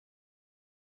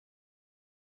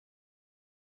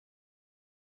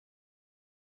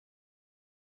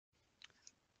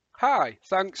Hi,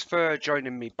 thanks for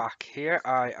joining me back here.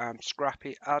 I am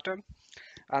ScrappyAdam,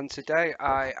 and today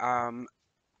I am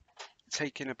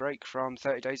taking a break from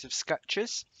 30 Days of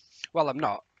Sketches. Well, I'm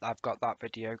not. I've got that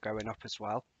video going up as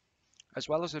well as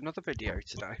another video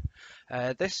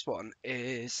today. This one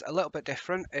is a little bit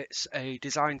different. It's a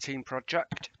design team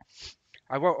project.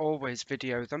 I won't always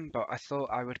video them, but I thought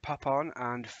I would pop on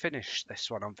and finish this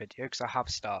one on video because I have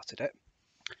started it.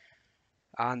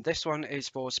 And this one is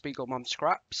for Spiegelmom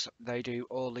Scraps. They do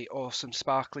all the awesome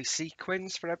sparkly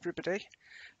sequins for everybody,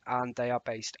 and they are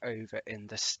based over in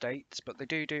the States, but they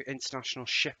do international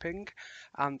shipping,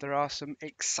 and there are some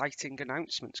exciting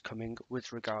announcements coming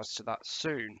with regards to that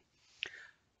soon.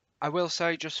 I will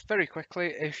say just very quickly,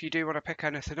 if you do want to pick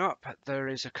anything up, there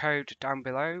is a code down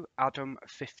below,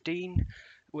 Adam15,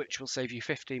 which will save you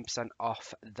 15%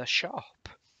 off the shop.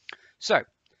 So,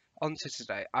 on to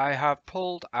today. I have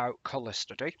pulled out colour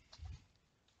study,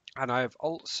 and I have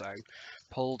also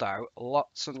pulled out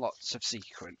lots and lots of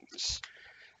sequins.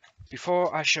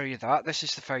 Before I show you that, this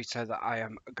is the photo that I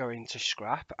am going to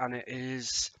scrap, and it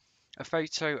is a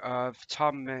photo of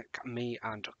Tom, Mick, me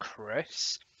and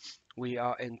Chris. We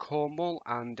are in Cornwall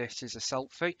and this is a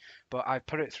selfie, but I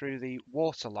put it through the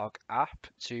Waterlog app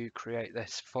to create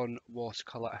this fun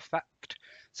watercolour effect,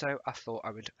 so I thought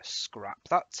I would scrap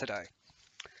that today.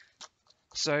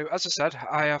 So as I said,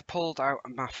 I have pulled out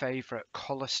my favourite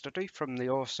colour study from the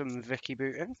awesome Vicky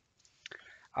Booten.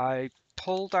 I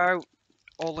pulled out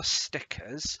all the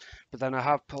stickers, but then I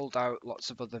have pulled out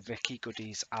lots of other Vicky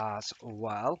goodies as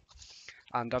well.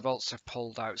 And I've also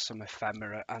pulled out some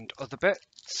ephemera and other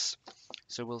bits.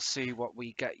 So we'll see what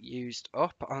we get used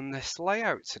up on this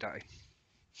layout today.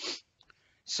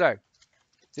 So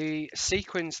the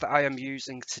sequins that I am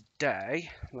using today,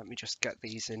 let me just get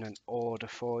these in an order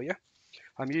for you.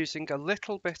 I'm using a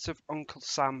little bit of Uncle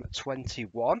Sam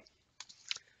 21,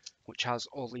 which has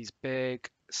all these big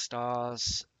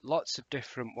stars, lots of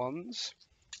different ones.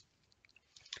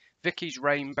 Vicky's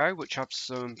Rainbow, which have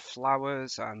some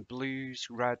flowers and blues,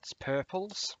 reds,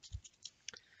 purples.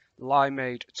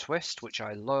 Limeade Twist, which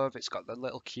I love. It's got the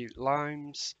little cute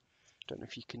limes. Don't know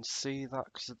if you can see that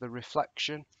because of the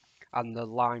reflection. And the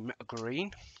lime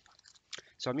green.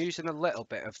 So I'm using a little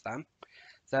bit of them.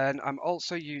 Then I'm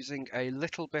also using a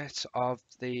little bit of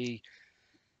the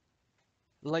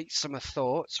Late Summer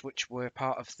Thoughts, which were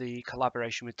part of the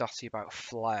collaboration with Dottie about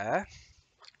Flair.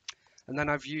 And then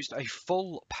I've used a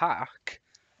full pack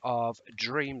of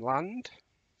Dreamland,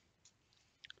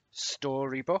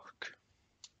 Storybook,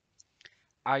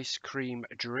 Ice Cream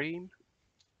Dream,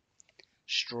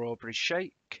 Strawberry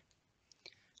Shake,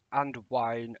 and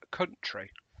Wine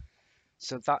Country.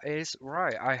 So that is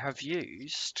right. I have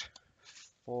used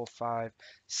 5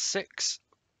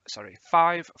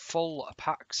 full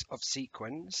packs of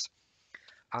sequins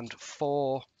and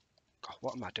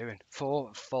what am I doing?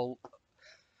 5 full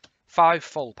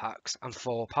packs and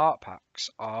 4 part packs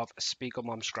of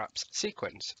Spiegelmom Scraps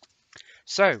sequins.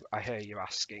 So I hear you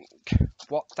asking,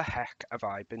 what the heck have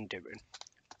I been doing?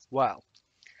 Well,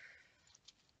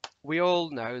 we all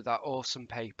know that awesome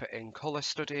paper in colour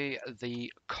study,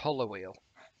 the colour wheel,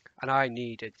 and I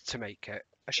needed to make it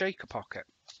a shaker pocket.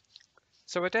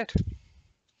 So I did.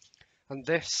 And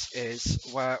this is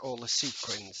where all the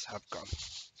sequins have gone.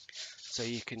 So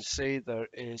you can see there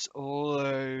is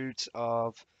loads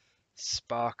of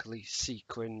sparkly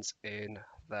sequins in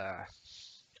there.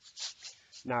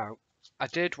 Now, I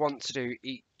did want to do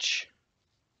each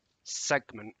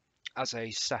segment as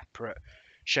a separate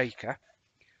shaker.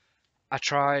 I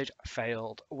tried,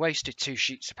 failed, wasted 2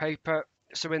 sheets of paper,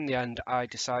 so in the end I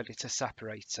decided to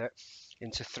separate it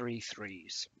into 3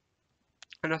 threes.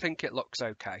 And I think it looks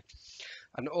okay.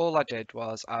 And all I did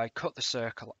was I cut the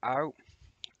circle out,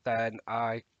 then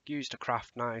I used a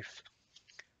craft knife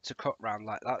to cut round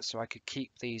like that so I could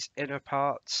keep these inner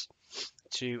parts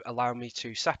to allow me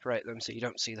to separate them so you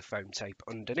don't see the foam tape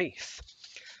underneath.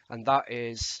 And that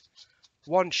is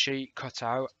 1 sheet cut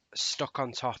out, stuck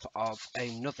on top of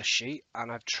another sheet,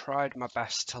 and I've tried my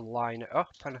best to line it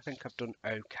up and I think I've done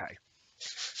okay.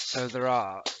 So there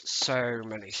are so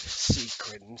many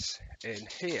sequins in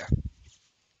here.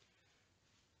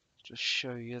 Just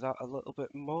show you that a little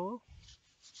bit more.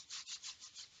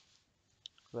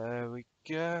 There we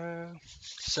go.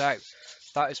 So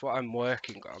that is what I'm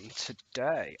working on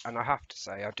today, and I have to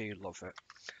say I do love it,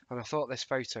 and I thought this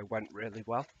photo went really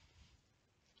well.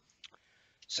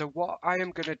 So what I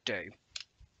am going to do,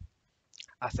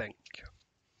 I think,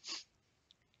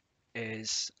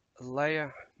 is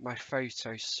layer my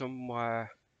photo somewhere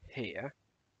here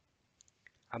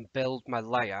and build my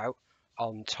layout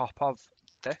on top of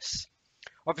this.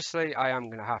 Obviously, I am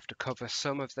going to have to cover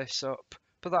some of this up,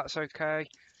 but that's okay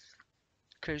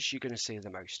because you're going to see the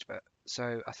most of it.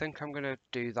 So I think I'm going to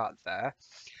do that there.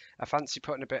 I fancy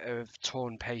putting a bit of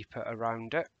torn paper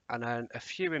around it and then a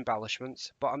few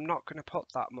embellishments, but I'm not going to put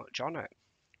that much on it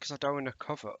because I don't want to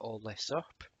cover all this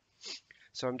up.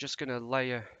 So I'm just going to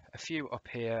layer a few up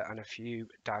here and a few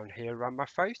down here around my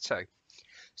photo.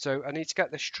 So I need to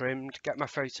get this trimmed, get my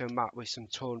photo mat with some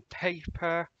torn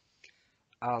paper,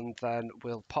 and then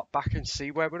we'll pop back and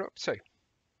see where we're up to.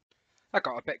 I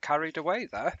got a bit carried away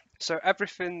there. So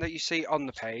everything that you see on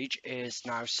the page is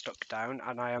now stuck down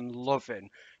and I am loving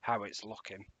how it's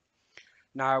looking.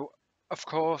 Now, of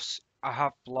course, I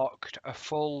have blocked a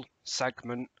full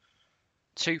segment,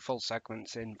 2 full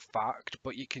segments in fact,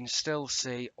 but you can still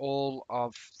see all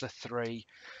of the 3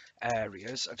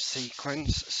 areas of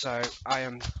sequins. So I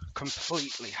am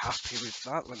completely happy with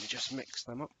that. Let me just mix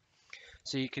them up.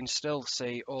 So you can still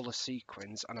see all the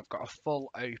sequins and I've got a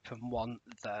full open one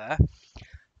there.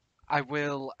 I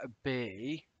will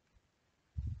be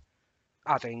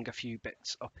adding a few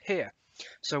bits up here.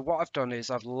 So what I've done is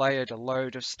I've layered a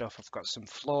load of stuff. I've got some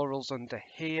florals under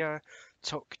here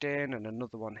tucked in and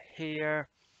another one here.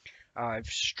 I've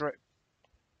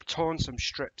torn some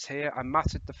strips here. I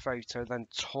matted the photo, then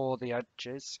tore the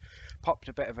edges, popped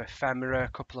a bit of ephemera,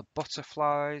 a couple of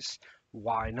butterflies,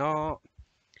 why not?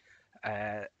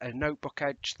 A notebook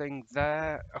edge thing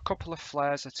there, a couple of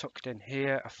flares are tucked in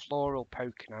here, a floral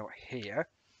poking out here,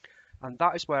 and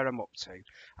that is where I'm up to.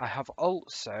 I have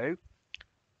also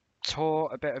tore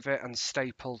a bit of it and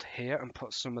stapled here and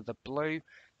put some of the blue,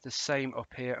 the same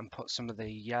up here and put some of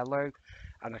the yellow,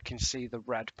 and I can see the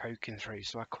red poking through,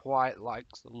 so I quite like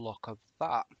the look of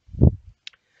that.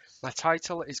 My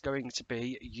title is going to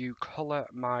be You Colour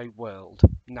My World.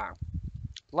 Now,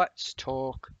 let's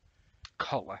talk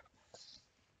colour.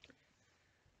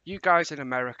 You guys in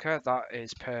America, that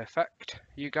is perfect.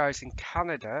 You guys in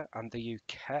Canada and the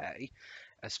UK,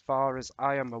 as far as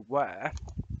I am aware,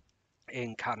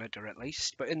 in Canada at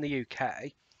least, but in the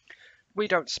UK, we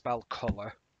don't spell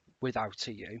colour without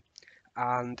a U,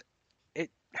 and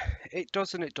it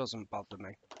does and it doesn't bother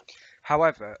me.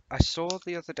 However, I saw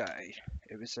the other day,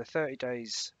 it was a 30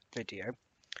 days video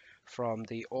from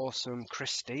the awesome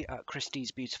Christy at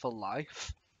Christy's Beautiful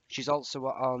Life. She's also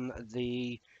on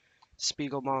the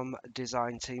Spiegelmom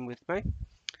design team with me,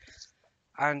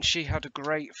 and she had a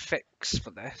great fix for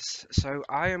this. So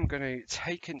I am going to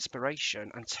take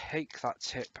inspiration and take that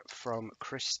tip from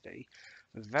Christy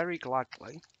very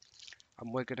gladly,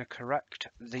 and we're going to correct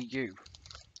the U,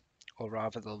 or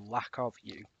rather the lack of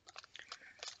U.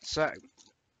 So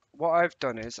what I've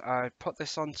done is I've put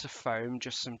this onto foam,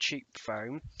 just some cheap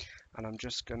foam, and I'm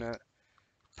just going to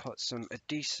put some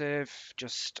adhesive,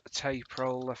 just a tape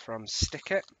roller from Stick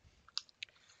It,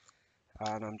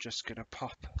 and I'm just going to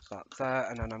pop that there,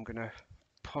 and then I'm going to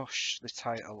push the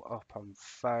title up on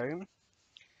foam.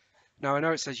 Now I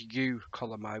know it says You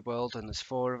Colour My World and there's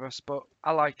 4 of us, but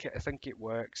I like it, I think it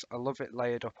works, I love it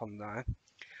layered up on there.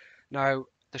 Now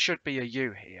there should be a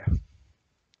U here,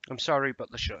 I'm sorry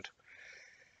but there should.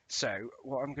 So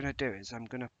what I'm going to do is I'm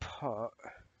going to put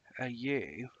a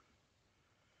U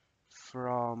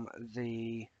from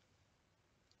the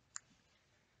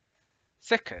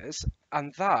thickers,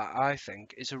 and that I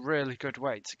think is a really good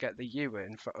way to get the U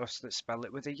in for us that spell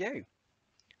it with a U.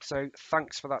 So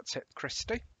thanks for that tip,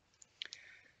 Christy.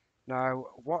 Now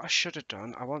what I should have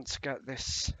done, I want to get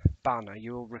this banner.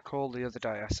 You'll recall the other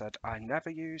day I said I never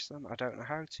use them, I don't know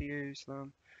how to use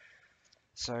them.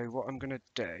 So what I'm going to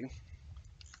do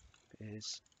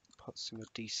is put some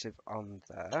adhesive on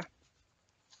there.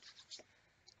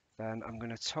 Then I'm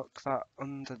going to tuck that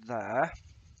under there.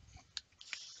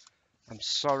 I'm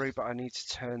sorry, but I need to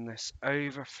turn this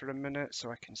over for a minute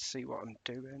so I can see what I'm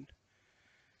doing.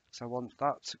 So I want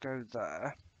that to go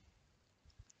there,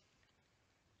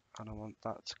 and I want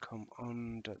that to come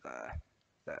under there.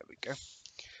 There we go.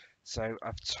 So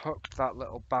I've tucked that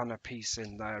little banner piece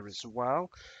in there as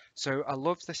well. So I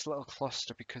love this little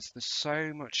cluster because there's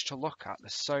so much to look at.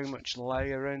 There's so much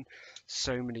layering,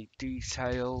 so many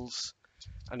details.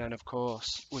 And then of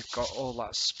course we've got all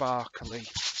that sparkly.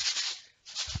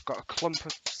 I've got a clump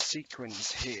of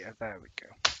sequins here. There we go.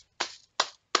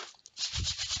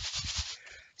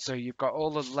 So you've got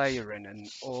all the layering and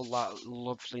all that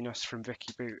loveliness from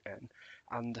Vicky Booten,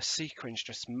 and the sequins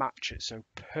just match it so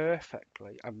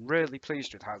perfectly. I'm really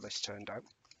pleased with how this turned out.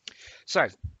 So,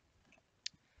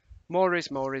 more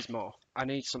is more is more. I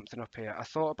need something up here. I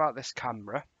thought about this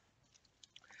camera,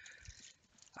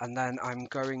 and then I'm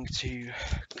going to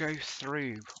go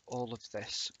through all of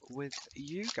this with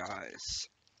you guys.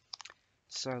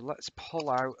 So let's pull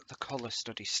out the colour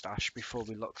study stash before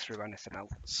we look through anything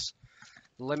else.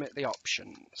 Limit the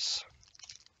options.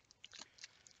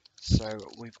 So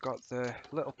we've got the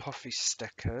little puffy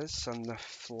stickers and the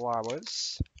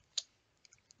flowers.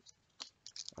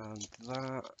 And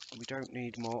that, we don't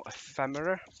need more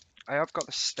ephemera. I have got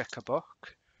the sticker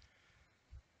book.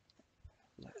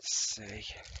 Let's see.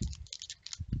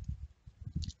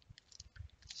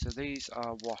 So these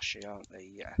are washi, aren't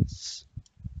they? Yes.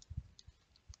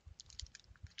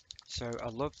 So I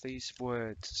love these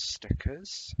word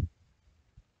stickers.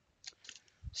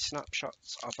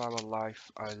 Snapshots of our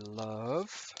life I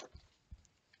love.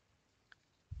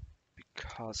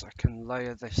 Because I can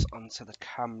layer this onto the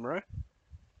camera.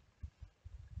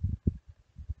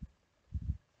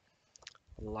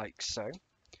 Like so.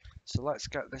 So let's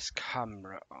get this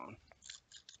camera on.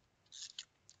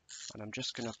 And I'm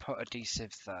just going to put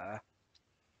adhesive there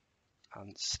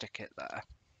and stick it there.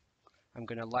 I'm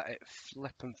going to let it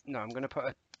flip and... No, I'm going to put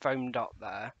a foam dot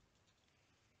there.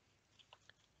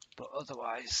 But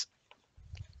otherwise,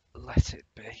 let it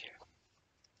be.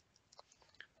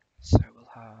 So we'll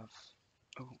have...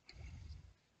 Oh.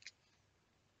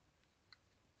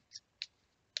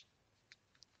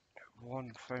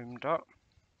 One foam dot.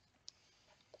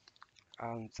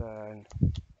 And then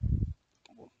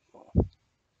one more.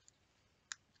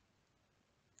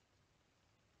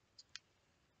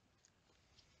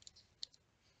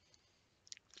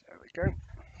 There we go.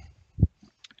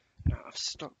 Now I've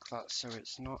stuck that so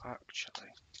it's not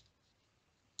actually.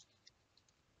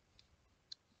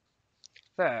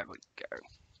 There we go.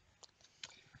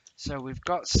 So we've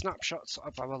got snapshots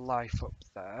of our life up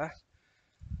there.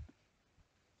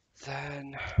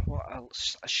 Then what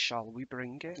else shall we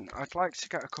bring in? I'd like to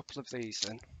get a couple of these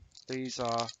in. These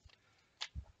are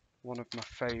one of my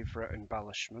favourite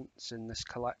embellishments in this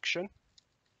collection.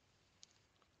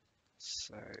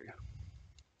 So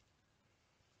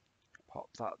pop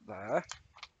that there.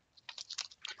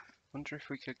 Wonder if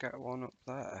we could get one up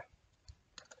there.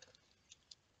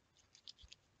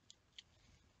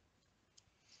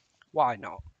 Why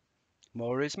not?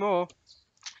 More is more.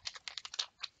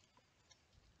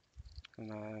 And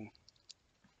then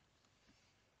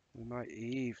we might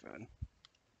even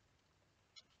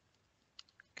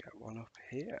get one up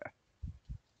here.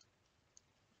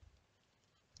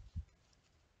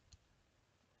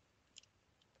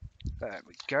 There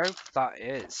we go. That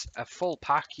is a full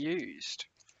pack used.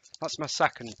 That's my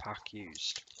second pack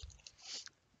used.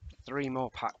 3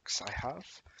 more packs I have.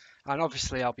 And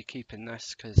obviously I'll be keeping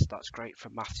this because that's great for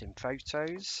matting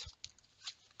photos.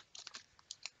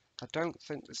 I don't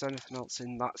think there's anything else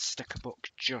in that sticker book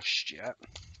just yet.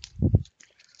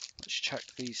 Let's check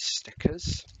these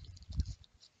stickers.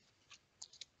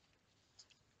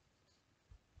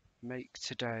 Make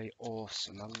today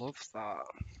awesome. I love that.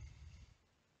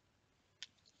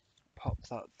 Pop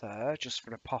that there just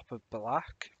for a pop of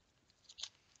black.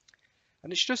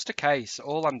 And it's just a case,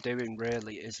 all I'm doing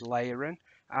really is layering,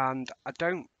 and I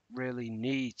don't really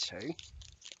need to.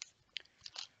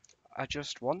 I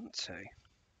just want to.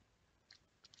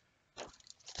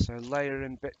 So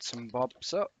layering bits and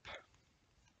bobs up.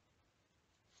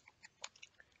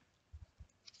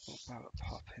 What about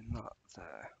popping that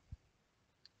there?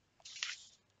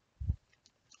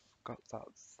 Got that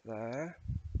there.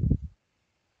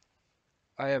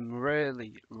 I am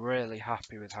really, really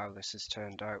happy with how this has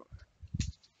turned out.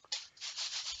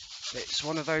 It's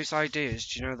one of those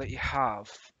ideas, you know, that you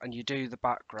have and you do the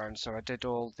background. So I did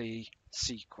all the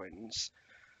sequins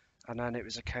and then it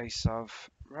was a case of,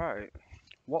 right,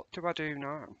 what do I do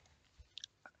now?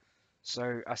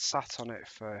 So I sat on it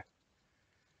for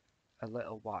a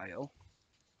little while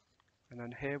and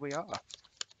then here we are.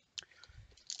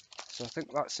 So I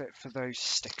think that's it for those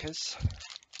stickers.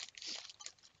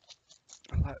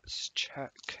 Let's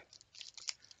check.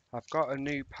 I've got a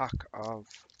new pack of...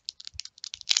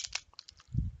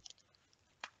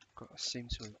 I seem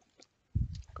to have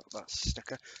got that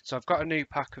sticker. So I've got a new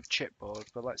pack of chipboard,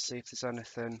 but let's see if there's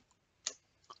anything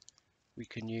we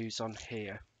can use on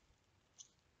here.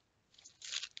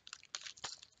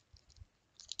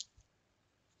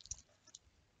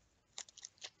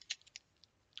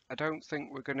 I don't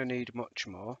think we're going to need much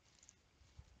more.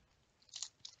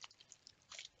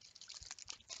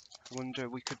 I wonder,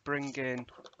 we could bring in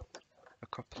a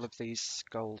couple of these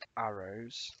gold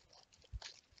arrows.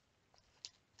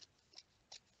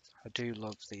 I do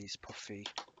love these puffy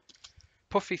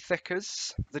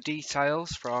thickers, the details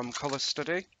from Colour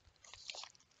Study.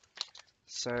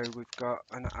 So we've got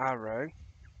an arrow.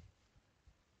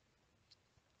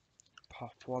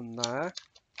 Pop one there.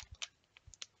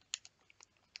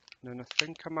 And then I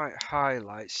think I might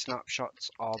highlight snapshots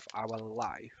of our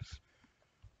life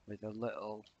with a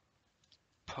little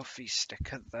puffy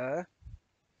sticker there.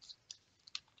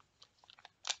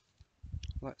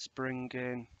 Let's bring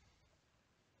in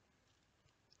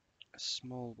a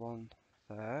small one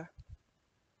there.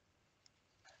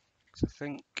 Because I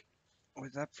think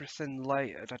with everything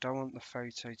layered, I don't want the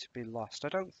photo to be lost. I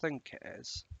don't think it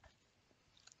is.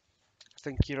 I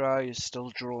think your eye is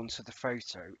still drawn to the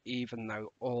photo, even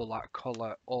though all that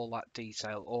colour, all that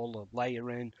detail, all the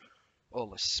layering,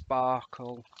 all the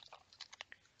sparkle.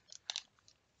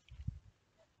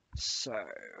 So,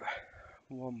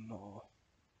 one more.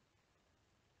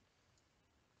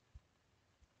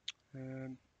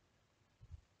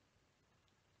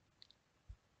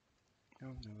 Oh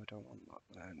no, I don't want that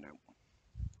there, no.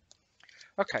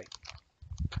 Okay.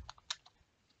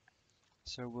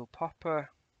 So we'll pop a...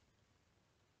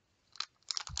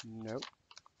 Nope.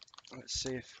 Let's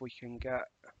see if we can get...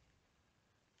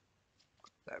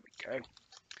 There we go.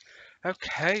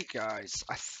 Okay, guys.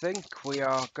 I think we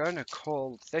are going to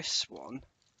call this one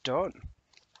done.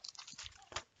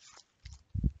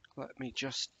 Let me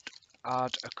just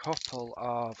add a couple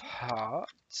of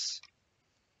hearts.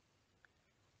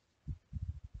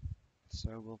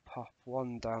 So we'll pop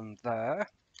one down there.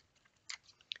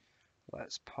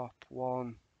 Let's pop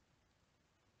one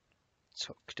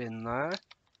tucked in there.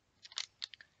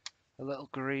 A little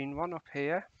green one up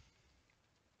here.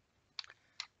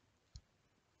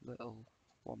 Little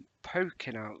one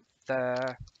poking out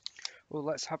there. Well,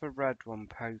 let's have a red one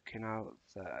poking out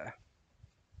there.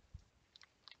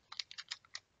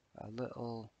 A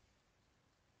little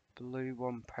blue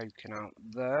one poking out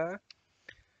there.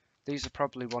 These are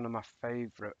probably one of my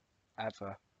favourite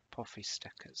ever puffy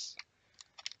stickers,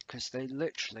 because they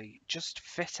literally just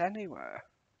fit anywhere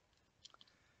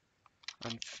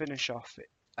and finish off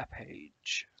a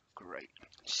page. Great.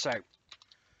 So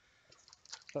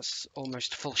that's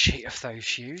almost a full sheet of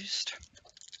those used.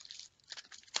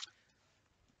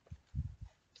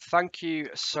 Thank you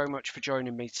so much for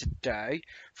joining me today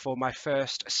for my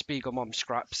first Spiegelmom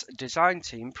Scraps design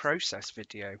team process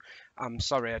video. I'm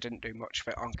sorry I didn't do much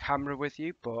of it on camera with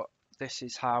you, but this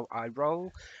is how I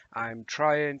roll. I'm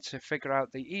trying to figure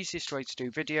out the easiest way to do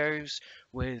videos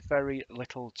with very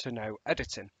little to no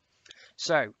editing.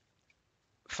 So,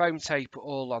 foam tape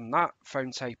all on that,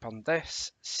 foam tape on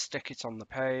this, stick it on the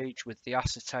page with the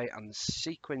acetate and the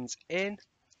sequins in.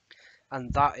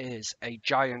 And that is a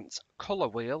giant colour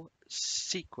wheel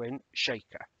sequin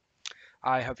shaker.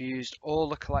 I have used all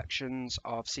the collections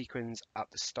of sequins at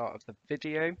the start of the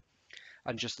video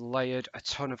and just layered a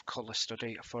ton of colour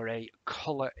study for a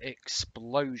colour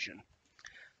explosion.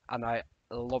 And I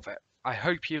love it. I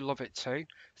hope you love it too.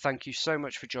 Thank you so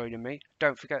much for joining me.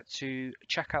 Don't forget to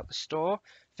check out the store,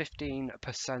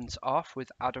 15% off with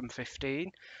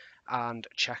Adam15, and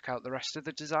check out the rest of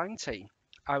the design team.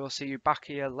 I will see you back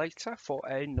here later for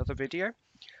another video,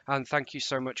 and thank you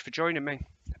so much for joining me.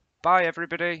 Bye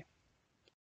everybody.